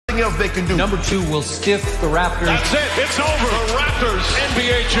else they can do. Number 2 will stiff the Raptors. That's it. It's over. The Raptors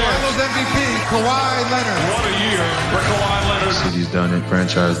NBA champs. Finals MVP, Kawhi Leonard. What a year for Kawhi Leonard. He's done it.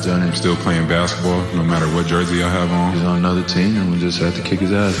 Franchise done it. Still playing basketball, no matter what jersey I have on. He's on another team, and we just have to kick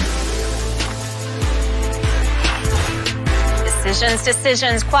his ass.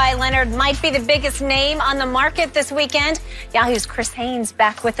 Decisions. Kawhi Leonard might be the biggest name on the market this weekend. Yahoo's Chris Haynes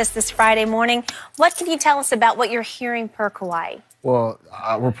back with us this Friday morning. What can you tell us about what you're hearing per Kawhi? Well,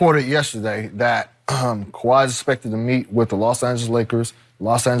 I reported yesterday that Kawhi is expected to meet with the Los Angeles Lakers,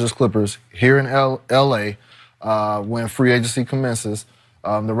 Los Angeles Clippers here in L.A. When free agency commences. The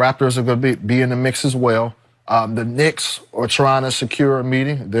Raptors are going to be in the mix as well. The Knicks are trying to secure a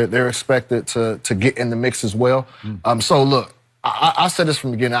meeting. They're expected to get in the mix as well. So, look, I said this from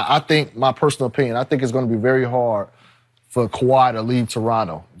the beginning. I think, my personal opinion, I think it's going to be very hard for Kawhi to leave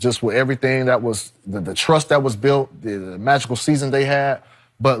Toronto, just with everything that was, the trust that was built, the magical season they had.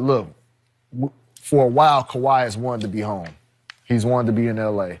 But look, for a while, Kawhi has wanted to be home. He's wanted to be in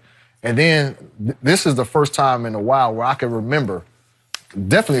L.A. And then this is the first time in a while where I can remember,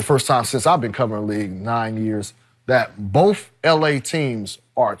 definitely the first time since I've been covering the league, 9 years, that both L.A. teams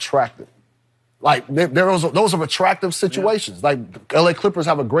are attractive. Like, those are attractive situations. Yeah. Like, L.A. Clippers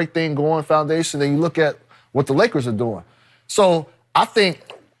have a great thing going, foundation, and you look at what the Lakers are doing. So I think,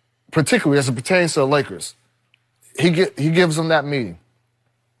 particularly as it pertains to the Lakers, he gives them that meeting.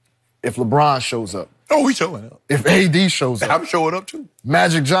 If LeBron shows up. Oh, he's showing up. If AD shows up. I'm showing up, too.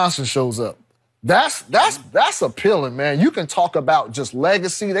 Magic Johnson shows up. That's appealing, man. You can talk about just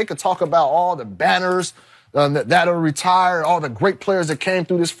legacy. They can talk about all the banners that are retired, all the great players that came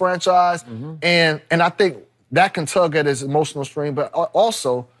through this franchise. And I think that can tug at his emotional string, but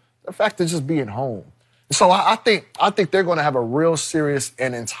also the fact of just being home. So I think they're going to have a real serious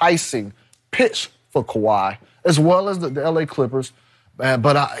and enticing pitch for Kawhi, as well as the LA Clippers.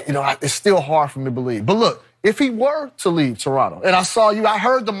 But it's still hard for me to believe. But look, if he were to leave Toronto, and I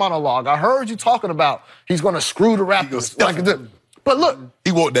heard the monologue, I heard you talking about he's going to screw the Raptors. But look,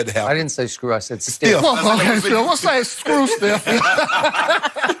 he want that to happen. I didn't say screw, I said stiff. Well, okay, so we'll say screw stiff.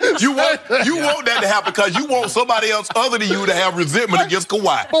 You want that to happen because you want somebody else other than you to have resentment against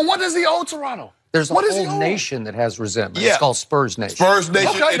Kawhi. But what does he owe Toronto? There's a whole nation that has resentment. Yeah. It's called Spurs Nation. Spurs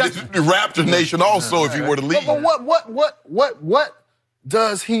Nation, okay, and the Raptors Nation also, if you were to leave. But what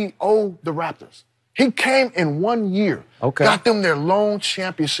does he owe the Raptors? He came in 1 year, got them their lone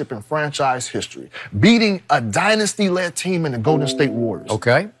championship in franchise history, beating a dynasty-led team in the Golden State Warriors.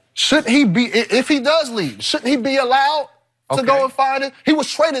 Okay. Shouldn't he be, if he does leave, shouldn't he be allowed to go and find it? He was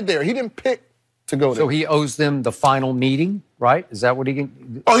traded there. He didn't pick to go there. So he owes them the final meeting, right? Is that what he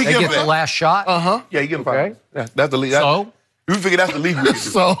can? Oh, he gets the last shot? Yeah, he gets final. Yeah, that's the lead. So? You figure that's the lead.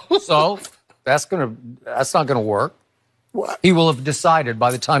 So that's not gonna work. What? He will have decided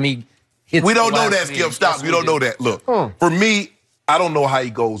by the time he hits. We don't know that, Skip. Stop. We don't know that. Look, for me, I don't know how he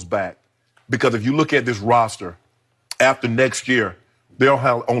goes back, because if you look at this roster, after next year, they'll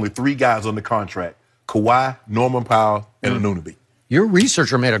have only 3 guys under contract: Kawhi, Norman Powell, and Anunoby. Your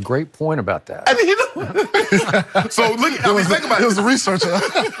researcher made a great point about that. I mean, so look. Think about it. He was a researcher.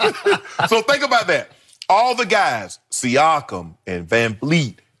 So think about that. All the guys, Siakam and Van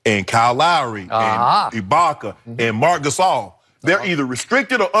Vliet and Kyle Lowry and Ibaka and Marc Gasol, they're either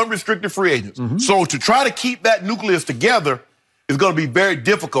restricted or unrestricted free agents. So to try to keep that nucleus together is going to be very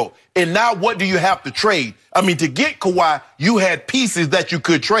difficult. And now what do you have to trade? I mean, to get Kawhi, you had pieces that you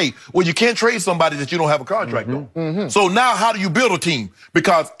could trade. Well, you can't trade somebody that you don't have a contract on. So now how do you build a team?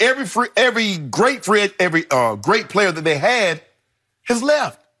 Because every great player that they had has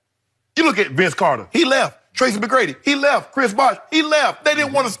left. You look at Vince Carter, he left. Tracy McGrady, he left. Chris Bosh, he left. They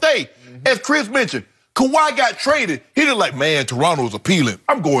didn't want to stay. As Chris mentioned, Kawhi got traded. He didn't like, man, Toronto's appealing.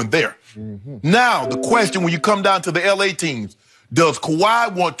 I'm going there. Now, the question when you come down to the LA teams, does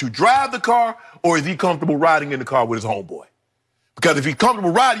Kawhi want to drive the car, or is he comfortable riding in the car with his homeboy? Because if he's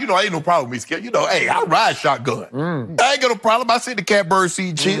comfortable riding, ain't no problem with me scared. Hey, I ride shotgun. I ain't got no problem. I sit in the catbird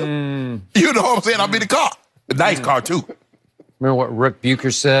seat, chill. You know what I'm saying? I'm in the car. A nice car, too. Remember what Rick Bucher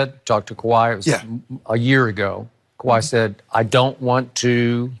said? Talked to Kawhi. It was a year ago. Kawhi said, I don't want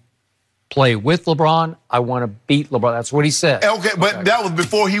to play with LeBron. I want to beat LeBron. That's what he said. Okay, but that was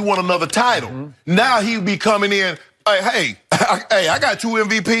before he won another title. Now he'll be coming in, hey, I got 2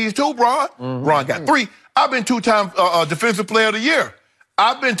 MVPs too, Bron. Bron got 3. I've been 2-time Defensive Player of the Year.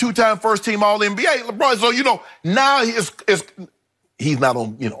 I've been 2-time first-team All-NBA. LeBron, so, now he's not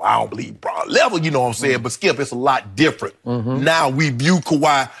on, I don't believe Bron level, you know what I'm saying? But, Skip, it's a lot different. Now we view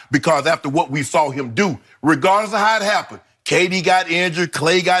Kawhi because after what we saw him do, regardless of how it happened, KD got injured,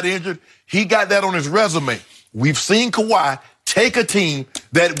 Clay got injured, he got that on his resume. We've seen Kawhi take a team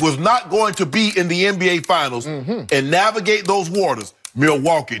that was not going to be in the NBA Finals and navigate those waters.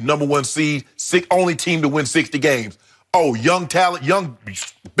 Milwaukee, #1 seed, only team to win 60 games. Oh, young talent, young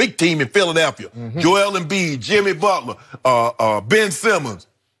big team in Philadelphia. Joel Embiid, Jimmy Butler, Ben Simmons.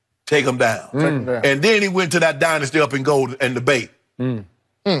 Take them down. And then he went to that dynasty up in Golden and the Bay.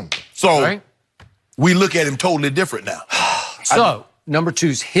 So we look at him totally different now. So,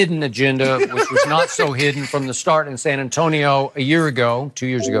 #2's hidden agenda, which was not so hidden from the start in San Antonio a year ago, 2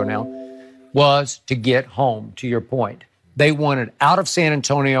 years ago now, was to get home, to your point. They wanted out of San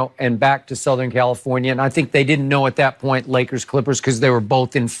Antonio and back to Southern California. And I think they didn't know at that point, Lakers, Clippers, because they were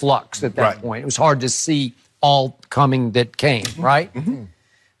both in flux at that point. It was hard to see all coming that came, right?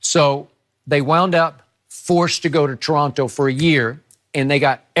 So they wound up forced to go to Toronto for a year, and they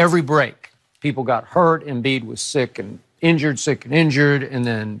got every break. People got hurt. Embiid was sick and injured, and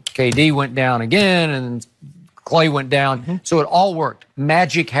then KD went down again, and Clay went down. So it all worked.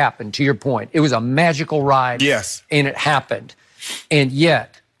 Magic happened, to your point. It was a magical ride. Yes. And it happened. And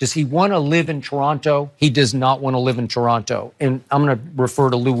yet, does he want to live in Toronto? He does not want to live in Toronto. And I'm going to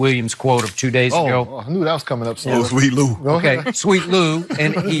refer to Lou Williams' quote of 2 days ago. I knew that was coming up soon. Oh, Sweet Lou. Okay, Sweet Lou.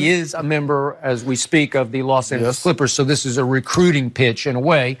 And he is a member, as we speak, of the Los Angeles Clippers. So this is a recruiting pitch in a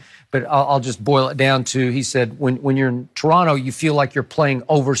way. But I'll just boil it down to, he said, when you're in Toronto, you feel like you're playing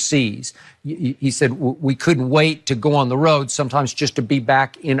overseas. He said, we couldn't wait to go on the road, sometimes just to be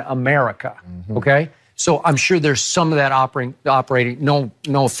back in America, okay? So I'm sure there's some of that operating. No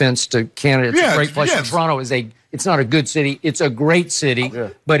offense to Canada. It's a great place. Toronto it's not a good city. It's a great city,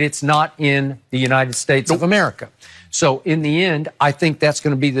 but it's not in the United States of America. So in the end, I think that's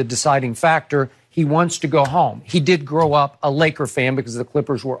going to be the deciding factor. He wants to go home. He did grow up a Laker fan because the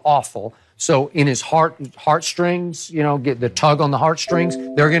Clippers were awful. So in his heartstrings, get the tug on the heartstrings,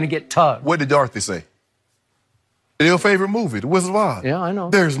 they're going to get tugged. What did Dorothy say? Their favorite movie, The Wizard of Oz. Yeah, I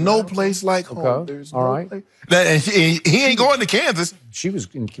know. There's no place like home. There's no place. And he ain't going to Kansas. She was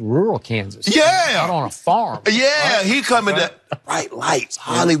in rural Kansas. Yeah. Out on a farm. Yeah, he coming to bright lights,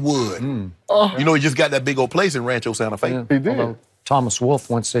 Hollywood. He just got that big old place in Rancho Santa Fe. Yeah. He did. Although Thomas Wolfe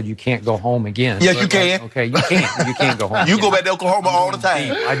once said you can't go home again. Yes, you can. Okay, you can't. You can't go home. You go back to Oklahoma all the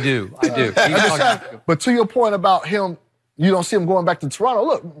time. I do. But to your point about him, you don't see him going back to Toronto.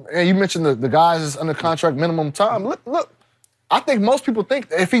 Look, and you mentioned the guys is under contract minimum time. Look. I think most people think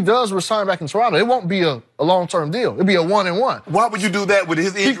that if he does resign back in Toronto, it won't be a long-term deal. It'll be a 1-and-1. Why would you do that with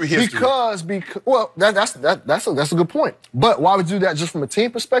his injury history? Because that's a good point. But why would you do that just from a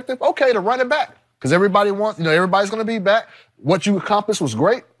team perspective? Okay, to run it back. Because everybody wants, everybody's going to be back. What you accomplished was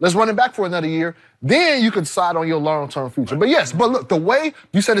great. Let's run it back for another year. Then you can decide on your long-term future. But look, the way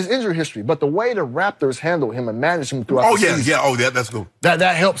you said his injury history, but the way the Raptors handled him and managed him throughout the season. That's good.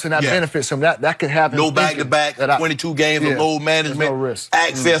 That helps and that benefits him. That can happen. No back-to-back, 22 games of load management, no risk.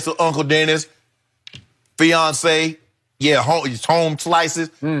 Access to Uncle Dennis, fiance, home slices.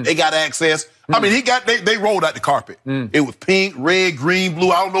 They got access. I mean, they rolled out the carpet. It was pink, red, green, blue.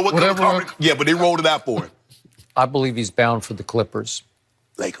 I don't know what color carpet. Yeah, but they rolled it out for him. I believe he's bound for the Clippers.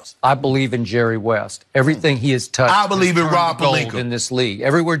 Lakers. I believe in Jerry West. Everything he has touched. I believe in Rob Pelinka in this league.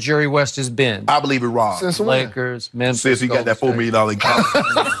 Everywhere Jerry West has been. I believe in Rob. Since Lakers, Memphis. Since he got that $4 million in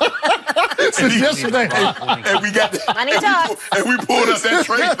contract. Since yesterday. And we got Money talks. And we pulled up that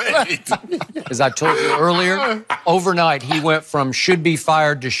trade. As I told you earlier, overnight he went from should be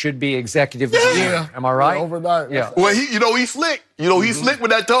fired to should be executive of the year. Am I right? Overnight. Yeah. Well, he's slick. He's slick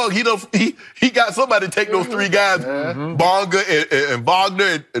with that tongue. He got somebody to take those three guys, Bonga and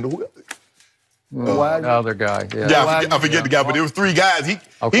Wagner and who else? Other guy. I forget the guy, but there was three guys. He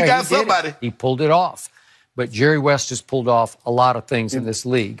got somebody. He pulled it off. But Jerry West has pulled off a lot of things in this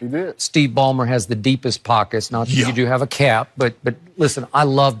league. He did. Steve Ballmer has the deepest pockets. Not that you do have a cap, but listen, I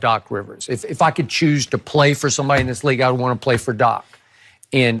love Doc Rivers. If I could choose to play for somebody in this league, I would want to play for Doc.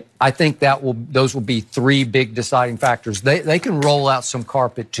 And I think those will be three big deciding factors. They can roll out some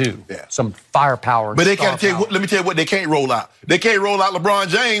carpet too, some firepower. But they can't let me tell you what they can't roll out. They can't roll out LeBron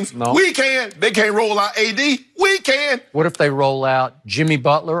James. No. We can. They can't roll out AD. We can. What if they roll out Jimmy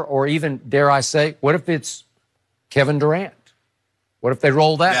Butler, or even, dare I say, what if it's Kevin Durant? What if they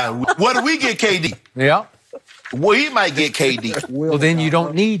roll that? Now, what if we get KD? Yeah. Well, he might get KD. Well, then you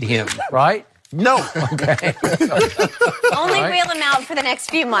don't need him, right? No. Okay. Only reel him out for the next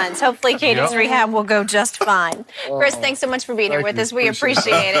few months. Hopefully, Katie's rehab will go just fine. Chris, thanks so much for being here with us. We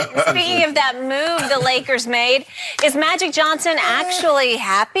appreciate it. Speaking of that move the Lakers made, is Magic Johnson actually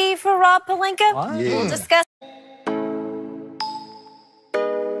happy for Rob Pelinka? We'll discuss.